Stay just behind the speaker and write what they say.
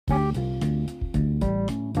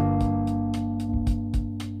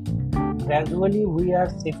gradually we are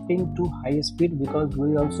shifting to high speed because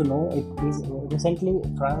we also know it is recently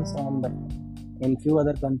France and in few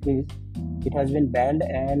other countries it has been banned,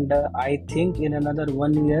 and I think in another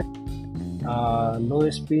 1 year low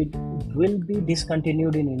speed will be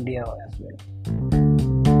discontinued in India as well.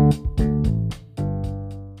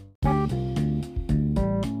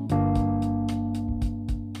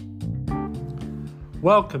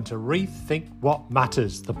 Welcome to Rethink What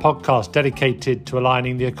Matters, the podcast dedicated to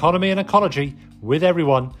aligning the economy and ecology with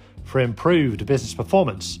everyone for improved business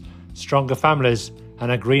performance, stronger families,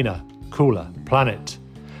 and a greener, cooler planet.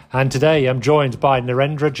 And today I'm joined by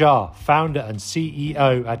Narendra, founder and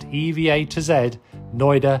CEO at EVA2Z,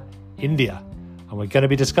 Noida, India. And we're going to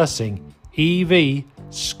be discussing EV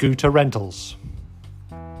scooter rentals.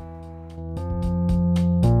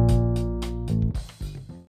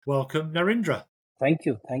 Welcome, Narendra. Thank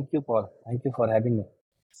you, Paul. Thank you for having me.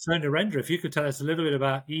 So, Narendra, if you could tell us a little bit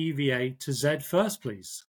about EVA2Z first,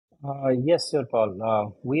 please. Yes, sir,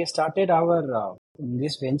 Paul. We started our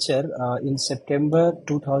this venture in September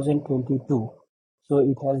 2022. So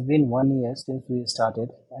it has been 1 year since we started,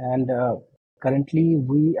 and currently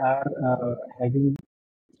we are having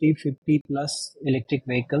 350 plus electric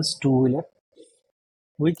vehicles, two-wheeler,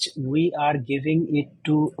 which we are giving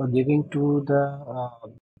to the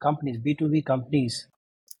companies, B2B companies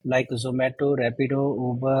like Zomato, Rapido,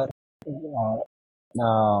 Uber,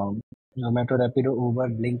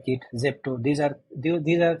 Blinkit, Zepto. These are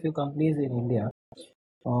a few companies in India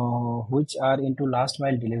which are into last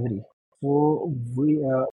mile delivery. So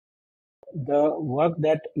the work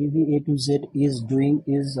that EVA2Z is doing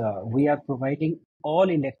is we are providing all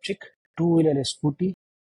electric two-wheeler scooty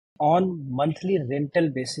on monthly rental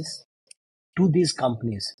basis to these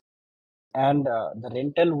companies, and the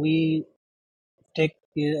rental we take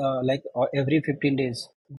every 15 days,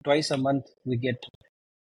 twice a month we get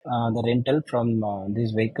the rental from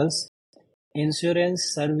these vehicles.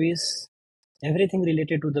 Insurance, service, everything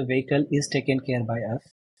related to the vehicle is taken care by us.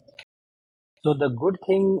 So the good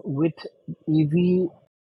thing with EV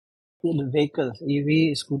vehicles,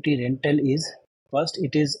 EV scooty rental is, first,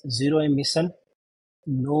 it is zero emission,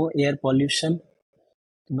 no air pollution,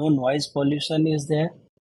 no noise pollution is there,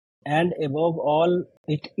 and above all,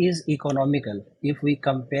 it is economical if we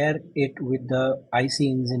compare it with the IC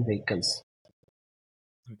engine vehicles.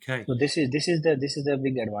 Okay. So this is the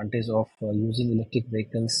big advantage of using electric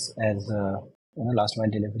vehicles as last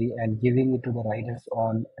mile delivery and giving it to the riders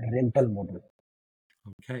on rental model.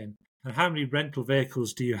 Okay. And how many rental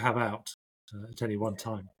vehicles do you have out at any one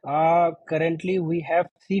time? Currently, we have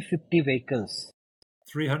 350 vehicles.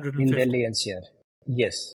 350? In Delhi NCR.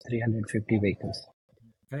 Yes, 350 vehicles.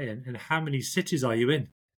 Okay. And how many cities are you in?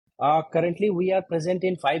 Currently, we are present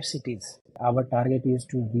in 5 cities. Our target is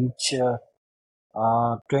to reach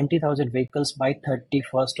 20,000 vehicles by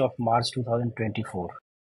 31st of March 2024.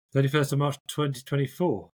 31st of March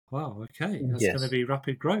 2024. Wow, okay. That's Yes. going to be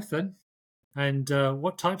rapid growth then. And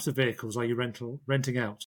what types of vehicles are you renting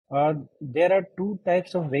out? There are 2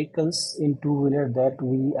 types of vehicles in two-wheeler that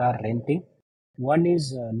we are renting. One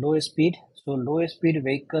is low speed. So low speed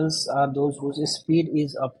vehicles are those whose speed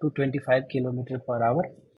is up to 25 km per hour.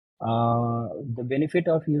 The benefit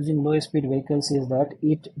of using low speed vehicles is that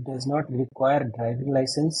it does not require driving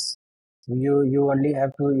license. You only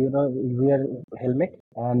have to wear helmet,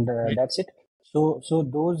 and Right. that's it. So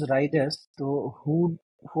those riders who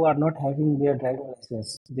are not having their driving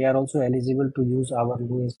license, they are also eligible to use our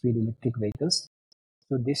low speed electric vehicles.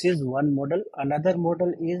 So this is one model. Another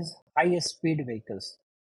model is high speed vehicles.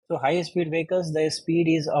 So high speed vehicles, the speed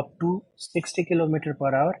is up to 60 km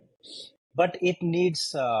per hour, but it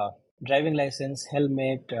needs driving license,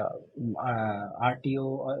 helmet, RTO,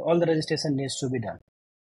 all the registration needs to be done.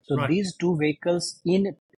 So Right. these 2 vehicles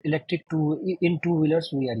in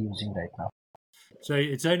two-wheelers we are using right now. So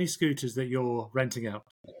it's only scooters that you're renting out?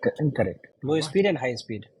 Correct. Low speed and high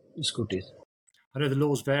speed scooters. I know the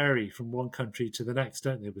laws vary from one country to the next,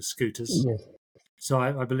 don't they, with scooters? Yes. So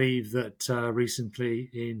I believe that recently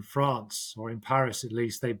in France, or in Paris at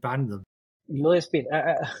least, they banned them. Low speed.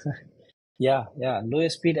 Yeah. Low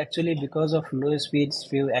speed, actually, because of low speeds,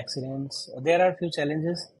 few accidents. There are few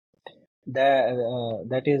challenges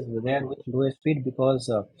that is there with low speed,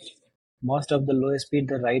 because most of the low speed,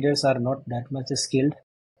 the riders are not that much skilled,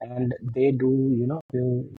 and they do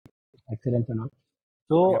few accidents and all.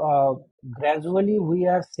 So gradually we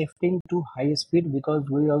are shifting to high speed because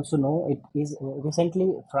we also know it is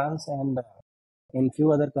recently France and in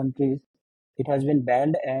few other countries it has been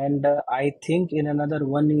banned, and I think in another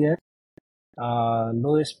 1 year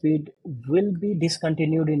low speed will be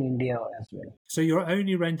discontinued in India as well. So you're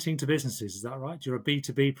only renting to businesses, is that right? You're a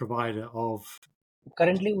B2B provider of.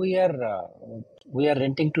 Currently, we are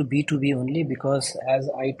renting to B2B only because, as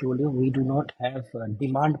I told you, we do not have a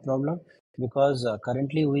demand problem because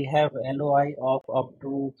currently we have LOI of up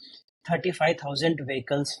to 35,000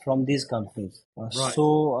 vehicles from these companies. Right.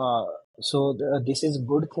 This is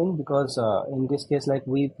good thing because in this case, like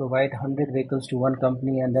we provide 100 vehicles to one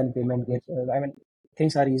company and then payment gets.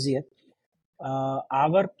 Things are easier.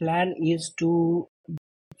 Our plan is to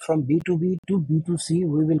from B2B to B2C,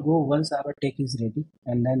 we will go once our tech is ready,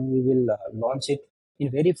 and then we will launch it in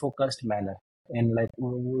very focused manner. And like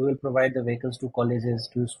we will provide the vehicles to colleges,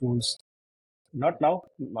 to schools. Not now,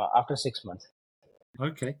 after 6 months.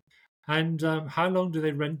 Okay. And how long do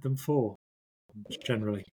they rent them for,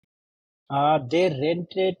 generally? They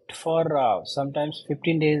rent it for sometimes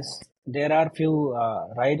 15 days. There are few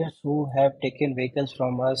riders who have taken vehicles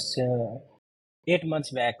from us 8 months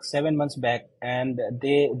back, 7 months back, and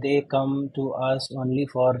they come to us only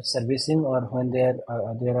for servicing or when there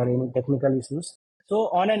are any technical issues. So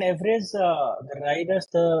on an average,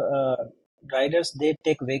 the riders they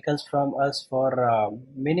take vehicles from us for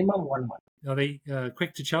minimum 1 month. Are they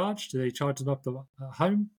quick to charge? Do they charge them up the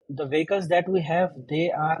home? The vehicles that we have, they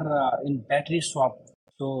are in battery swap.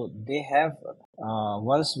 So they have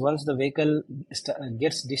once the vehicle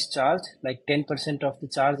gets discharged, like 10% of the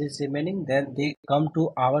charge is remaining, then they come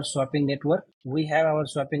to our swapping network. We have our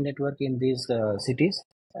swapping network in these cities,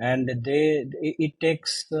 and it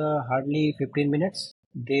takes hardly 15 minutes.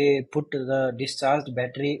 They put the discharged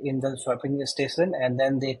battery in the swapping station, and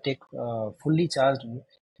then they take fully charged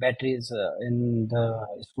batteries in the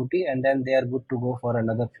scooty, and then they are good to go for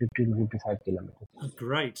another 50 to 55 kilometers.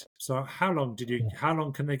 Great. So how long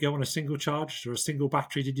can they go on a single charge or a single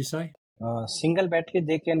battery, did you say? Single battery,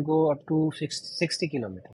 they can go up to 60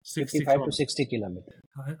 kilometers, 60 55 to kilometers. 60 kilometers.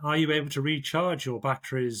 Are you able to recharge your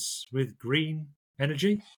batteries with green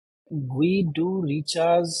energy? We do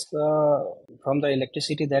recharge from the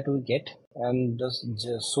electricity that we get, and the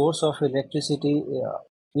source of electricity,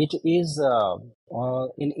 it is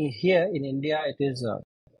here in India, it is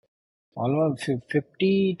almost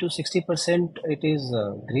 50 to 60% it is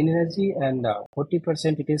green energy, and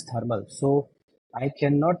 40% it is thermal. So I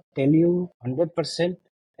cannot tell you 100%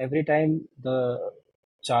 every time the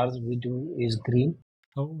charge we do is green.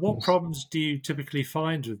 What problems do you typically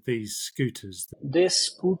find with these scooters? The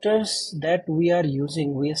scooters that we are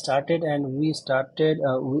using, we took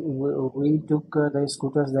the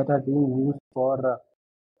scooters that are being used for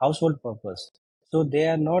household purpose. So they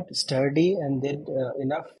are not sturdy and they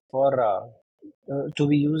enough for to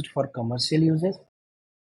be used for commercial uses,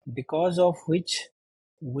 because of which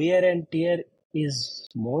wear and tear is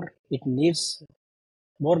more. It needs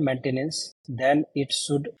more maintenance than it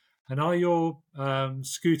should. And are your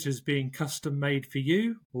scooters being custom made for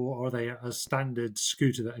you, or are they a standard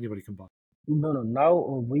scooter that anybody can buy? No. Now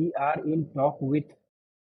we are in talk with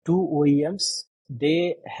two OEMs.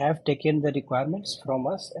 They have taken the requirements from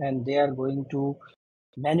us, and they are going to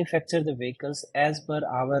manufacture the vehicles as per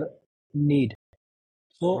our need.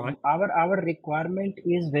 So Right. our requirement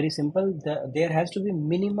is very simple. There has to be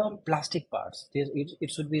minimum plastic parts.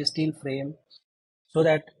 It should be a steel frame, so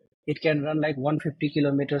that it can run like 150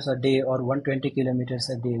 kilometers a day or 120 kilometers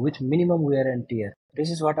a day with minimum wear and tear.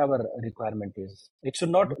 This is what our requirement is. It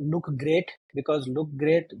should not look great, because look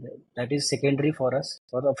great, that is secondary for us.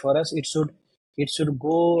 For us, it should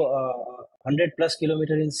go 100 plus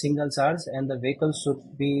kilometers in single charge, and the vehicle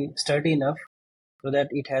should be sturdy enough so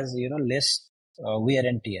that it has less wear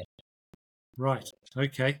and tear. Right.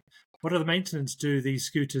 Okay. What other maintenance do these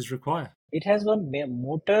scooters require? It has one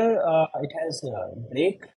motor. It has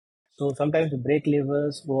brake. So sometimes the brake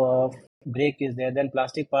levers go off. Brake is there. Then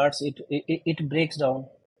plastic parts. It breaks down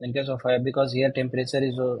in case of fire, because here temperature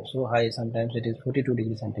is so high. Sometimes it is 42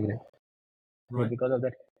 degrees centigrade. So Right. because of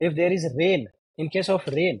that, if there is rain, in case of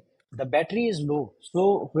rain, the battery is low.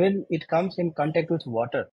 So when it comes in contact with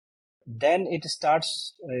water, then it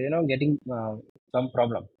starts getting some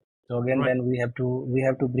problem. So again, Right. then we have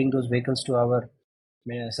to bring those vehicles to our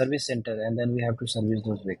service center, and then we have to service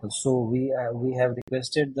those vehicles. So we have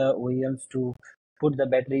requested the OEMs to put the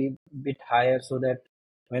battery bit higher, so that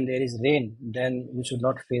when there is rain, then we should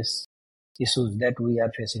not face issues that we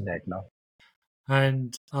are facing right now.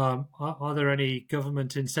 And are there any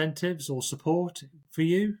government incentives or support for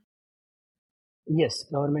you? Yes,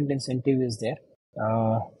 government incentive is there.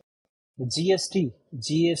 The GST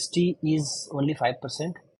is only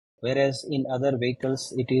 5%, whereas in other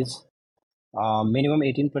vehicles it is minimum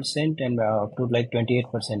 18% and up to like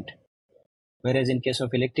 28%. Whereas in case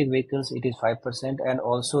of electric vehicles, it is 5%, and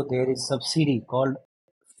also there is subsidy called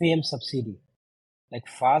FAME subsidy, like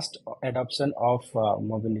fast adoption of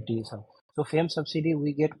mobility. So FAME subsidy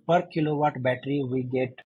we get per kilowatt battery, we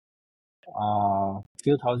get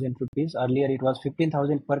few thousand rupees. Earlier it was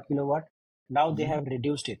 15,000 per kilowatt. Now they Mhm. have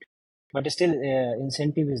reduced it, but still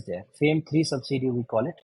incentive is there. FAME 3 subsidy we call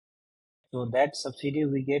it. So that subsidy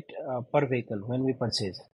we get per vehicle when we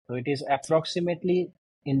purchase. So it is approximately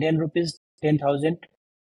Indian rupees 10,000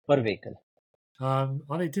 per vehicle.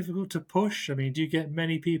 Are they difficult to push? I mean, do you get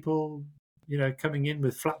many people, coming in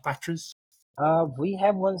with flat batteries? We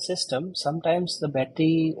have one system. Sometimes the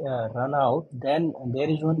battery run out. Then there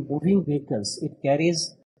is one moving vehicles. It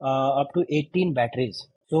carries up to 18 batteries.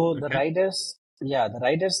 So the Okay. riders, yeah, the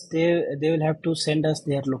riders they will have to send us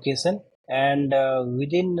their location, and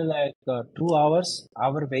within like 2 hours,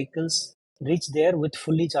 our vehicles reach there with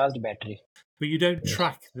fully charged battery. But you don't Yes.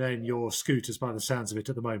 track then your scooters by the sounds of it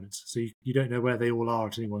at the moment. So you don't know where they all are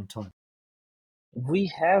at any one time. We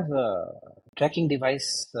have tracking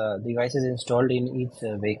devices installed in each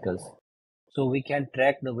vehicles. So we can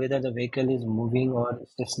track whether the vehicle is moving or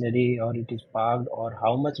stationary or it is parked or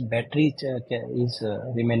how much battery is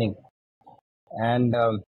remaining. And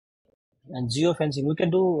geofencing, we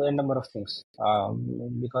can do a number of things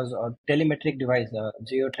because telemetric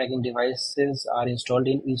geo tracking devices are installed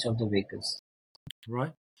in each of the vehicles.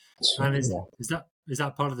 Right. So And is yeah, is that is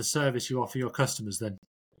that part of the service you offer your customers then?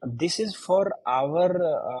 this is for our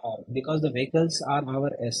because the vehicles are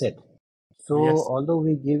our asset. So Yes. although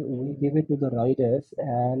we give it to the riders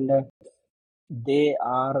and they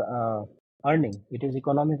are earning, it is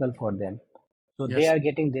economical for them. So they Yes. are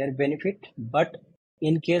getting their benefit. But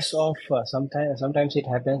in case of sometimes it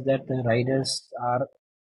happens that the riders are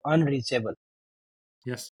unreachable.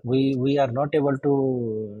 Yes. We are not able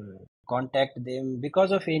to contact them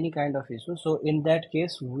because of any kind of issue. So in that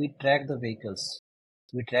case, we track the vehicles.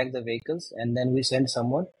 We track the vehicles and then we send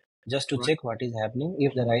someone just to Right. check what is happening.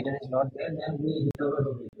 If the rider is not there, then we recover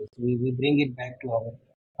the vehicles. We bring it back to our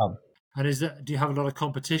hub. And do you have a lot of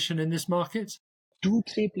competition in this market? Two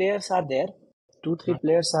three players are there. Two three Right.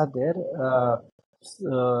 players are there.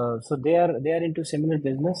 So they are into similar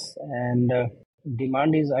business, and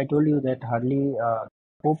demand is, I told you that hardly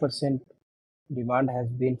 4% demand has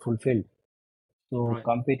been fulfilled. So Right.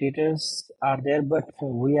 competitors are there, but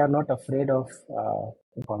we are not afraid of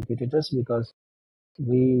the competitors because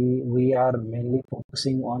we are mainly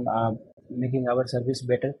focusing on making our service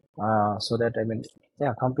better. So that I mean,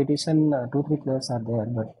 yeah, competition, two three players are there,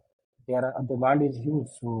 but their demand is huge,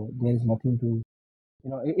 so there is nothing to,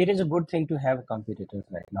 it is a good thing to have competitors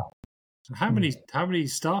right now. So how many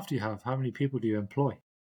staff do you have? How many people do you employ?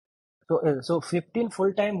 So 15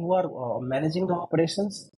 full time who are managing the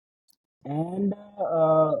operations, and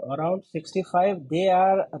around 65 they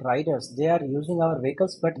are riders. They are using our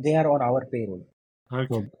vehicles, but they are on our payroll. Okay.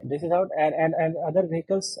 So this is out, and other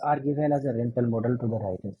vehicles are given as a rental model to the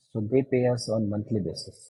riders. So they pay us on monthly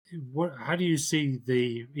basis. How do you see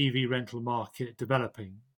the EV rental market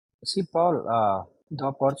developing? See, Paul, the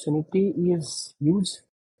opportunity is huge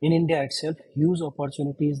in India itself. Huge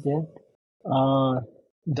opportunity is there.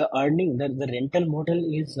 The earning, the rental model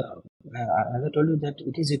is, as I told you, that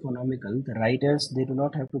it is economical. The riders, they do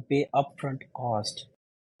not have to pay upfront cost.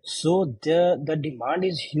 So the demand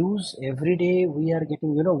is huge. Every day we are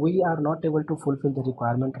getting, we are not able to fulfill the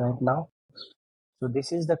requirement right now. So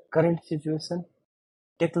this is the current situation.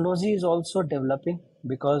 Technology is also developing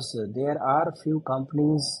because there are few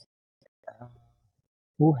companies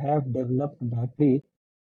who have developed battery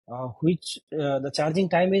which the charging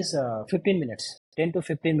time is 15 minutes, 10 to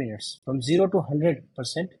 15 minutes. From 0 to 100%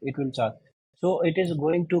 it will charge. So it is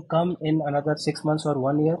going to come in another 6 months or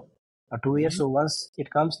 1 year or 2 years. Hmm. So once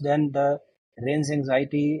it comes, then the range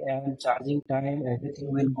anxiety and charging time,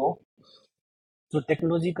 everything will go. So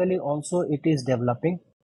technologically also it is developing.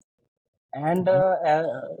 And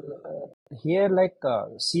here like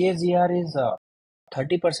CAGR is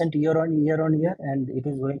 30% year on year, and it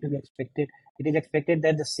is going to be expected. It is expected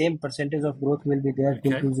that the same percentage of growth will be there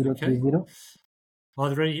till Okay. Okay. 2030. Are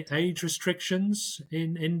there any age restrictions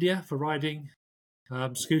in India for riding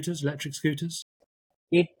scooters, electric scooters?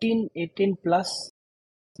 18 plus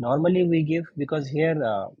normally we give, because here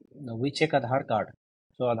we check Aadhaar card.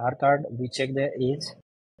 So Aadhaar card, we check the age.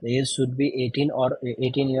 The age should be 18 or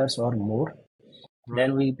 18 years or more. Right.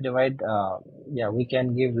 Then we provide, yeah, we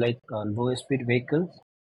can give like low speed vehicles.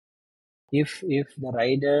 If the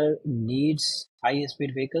rider needs high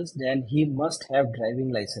speed vehicles, then he must have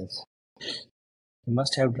driving license. He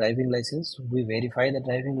must have driving license. We verify the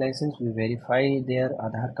driving license. We verify their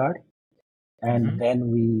Aadhaar card. and then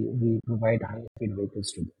we provide high-speed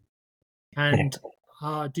vehicles to them. And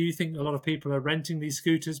Correct. do you think a lot of people are renting these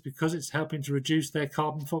scooters because it's helping to reduce their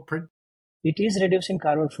carbon footprint? It is reducing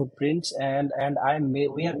carbon footprints, and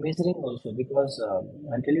we are measuring also because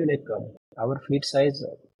I'll tell you like our fleet size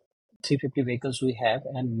 350 vehicles we have,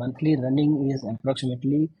 and monthly running is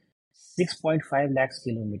approximately 6.5 lakhs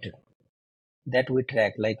kilometer that we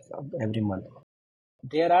track like every month.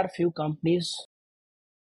 There are few companies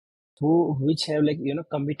which have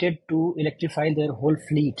committed to electrify their whole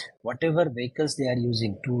fleet, whatever vehicles they are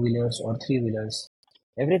using, two-wheelers or three-wheelers,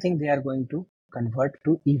 everything they are going to convert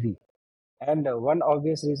to EV. And one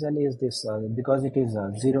obvious reason is this because it is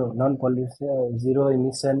zero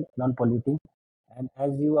emission, non-polluting. And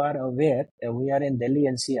as you are aware, we are in Delhi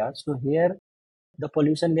NCR, so here the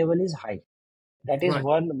pollution level is high. That is Right.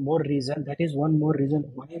 one more reason. That is one more reason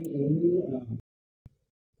why any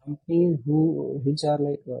companies which are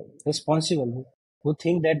responsible, who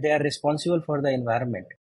think that they are responsible for the environment,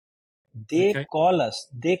 Okay. they call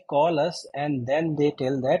us, and then they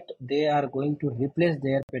tell that they are going to replace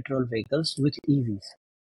their petrol vehicles with EVs,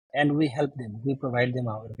 and we help them. We provide them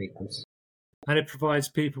our vehicles. And it provides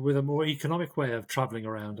people with a more economic way of traveling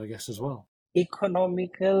around, I guess, as well.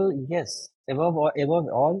 Economical, yes. Above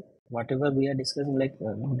all, whatever we are discussing, like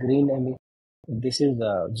green emission, this is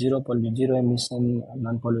zero emission,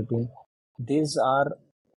 non-polluting. These are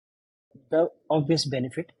the obvious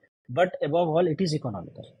benefit, but above all, it is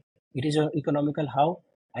economical. It is economical how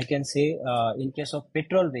I can say in case of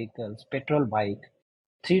petrol vehicles, petrol bike,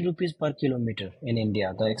 3 rupees per kilometer in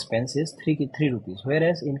India. The expense is three rupees.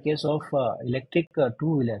 Whereas in case of electric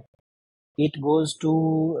two-wheeler, it goes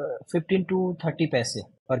to 15 to 30 paise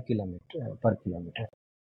per kilometer.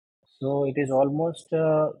 So it is almost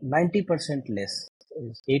 90% less.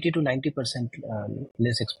 It's 80 to 90%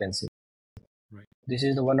 less expensive. Right. This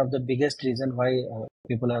is one of the biggest reason why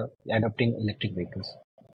people are adopting electric vehicles.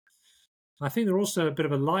 I think they're also a bit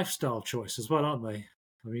of a lifestyle choice as well, aren't they?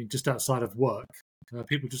 I mean, just outside of work,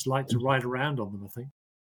 people just like to ride around on them, I think.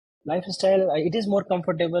 Lifestyle, it is more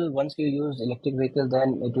comfortable once you use electric vehicle.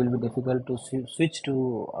 Then it will be difficult to switch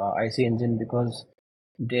to IC engine because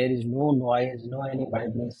there is no noise, no any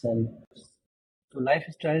vibration. So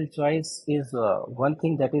lifestyle choice is one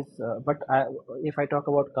thing that is, if I talk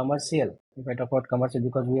about commercial,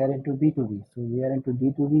 because we are into B2B, so we are into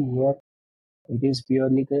B2B here. It is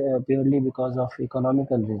purely because of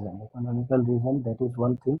economical reason. That is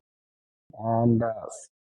one thing, and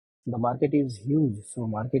the market is huge. So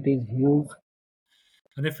market is huge.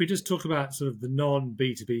 And if we just talk about sort of the non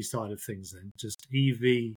B2B side of things, then just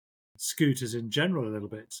EV scooters in general a little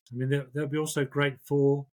bit. I mean, they'll be also great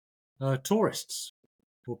for tourists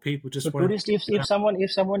or people So just wanting to tourist, if someone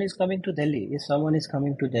is coming to Delhi,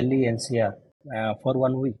 NCR for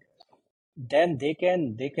 1 week, then they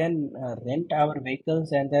can rent our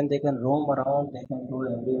vehicles, and then they can roam around. They can go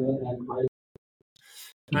everywhere and buy.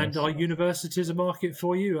 And Yes, are universities a market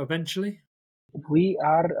for you eventually? we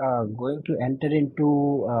are going to enter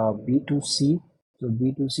into B2C. So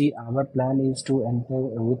B2C, our plan is to enter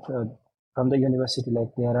with from the university. Like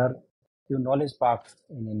there are few knowledge parks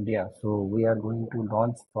in India, so we are going to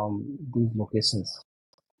launch from these locations.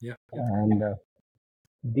 Yeah. And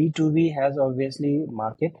B2B has obviously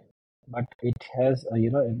market, but it has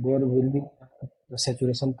there will be a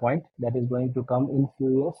saturation point that is going to come in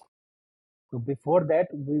few years. So before that,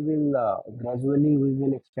 we will gradually we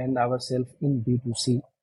will expand ourselves in B2C,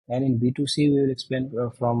 and in B2C we will expand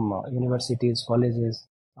from universities, colleges,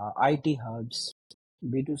 IT hubs,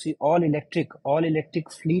 B2C, all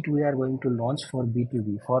electric fleet we are going to launch for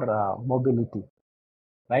B2B for mobility.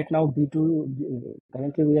 Right now,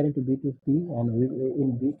 currently we are into B2C, and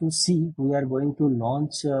in B2C we are going to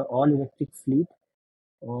launch all electric fleet,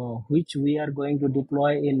 which we are going to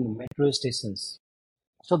deploy in metro stations.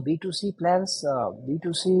 So B2C plans,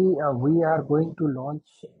 B2C, we are going to launch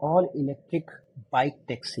all electric bike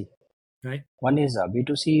taxi. Okay. One is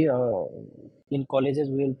B2C in colleges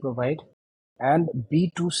we will provide, and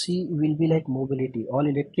B2C will be like mobility, all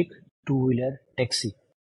electric two-wheeler taxi.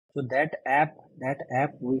 So that app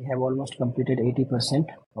we have almost completed 80%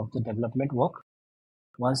 of the development work.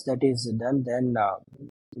 Once that is done, then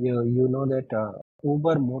you know that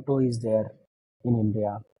Uber Moto is there in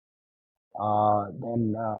India.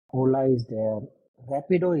 Then Ola is there,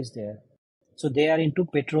 Rapido is there. So they are into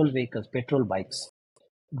petrol vehicles, petrol bikes.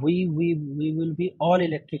 We will be all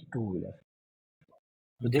electric two-wheeler.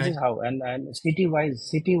 So this Okay. is how, and city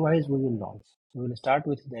wise we will launch. We will start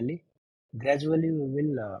with Delhi. Gradually we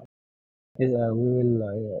will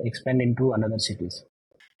expand into another cities.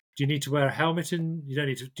 Do you need to wear a helmet in? You don't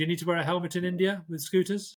need to. Do you need to wear a helmet in India with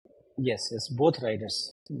scooters? Yes, both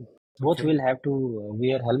riders. Both Okay. will have to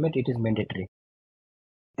wear helmet. It is mandatory.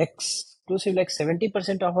 Exclusive, like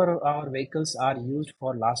 70% of our vehicles are used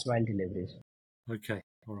for last mile deliveries. Okay.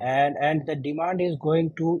 All right. And the demand is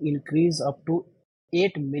going to increase up to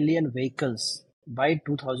 8 million vehicles by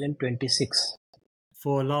 2026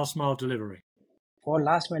 For last mile delivery. for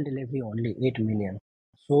last mile delivery. Only 8 million.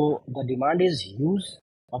 So the demand is huge,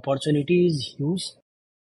 opportunity is huge.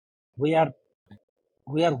 We are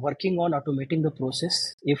we are working on automating the process.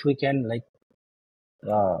 If we can, like,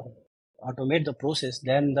 uh, automate the process,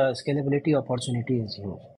 then the scalability opportunity is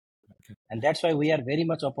huge. Okay. And that's why we are very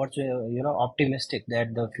much optimistic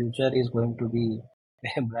that the future is going to be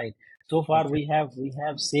bright. So far Okay. we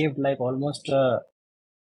have saved like almost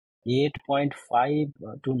 8.5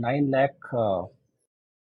 to 9 lakh of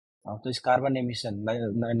this carbon emission,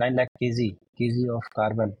 9 lakh kg of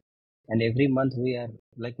carbon. And every month we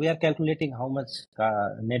are calculating how much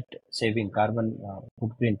net saving carbon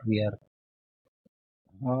footprint we are.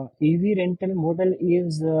 EV rental model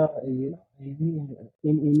is, EV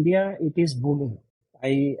in India, it is booming.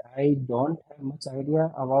 I don't have much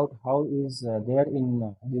idea about how is there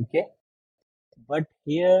in UK, but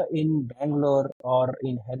here in Bangalore or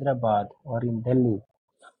in Hyderabad or in Delhi,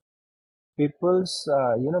 people's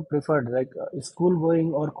preferred, like school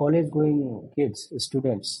going or college going kids,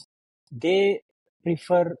 students, they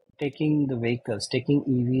prefer taking the vehicles, taking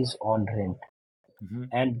EVs on rent, Hmm.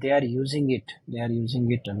 and they are using it. They are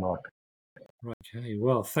using it a lot. Right. Okay.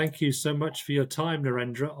 Well, thank you so much for your time,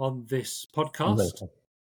 Narendra, on this podcast Welcome.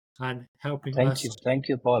 and helping Thank us. you. Thank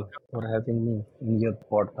you, Paul, for having me in your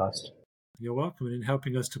podcast. You're welcome, and in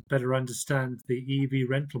helping us to better understand the EV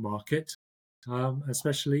rental market,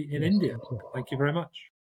 especially in Yes, India. thank you. Thank you very much.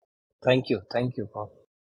 Thank you. Thank you, Paul.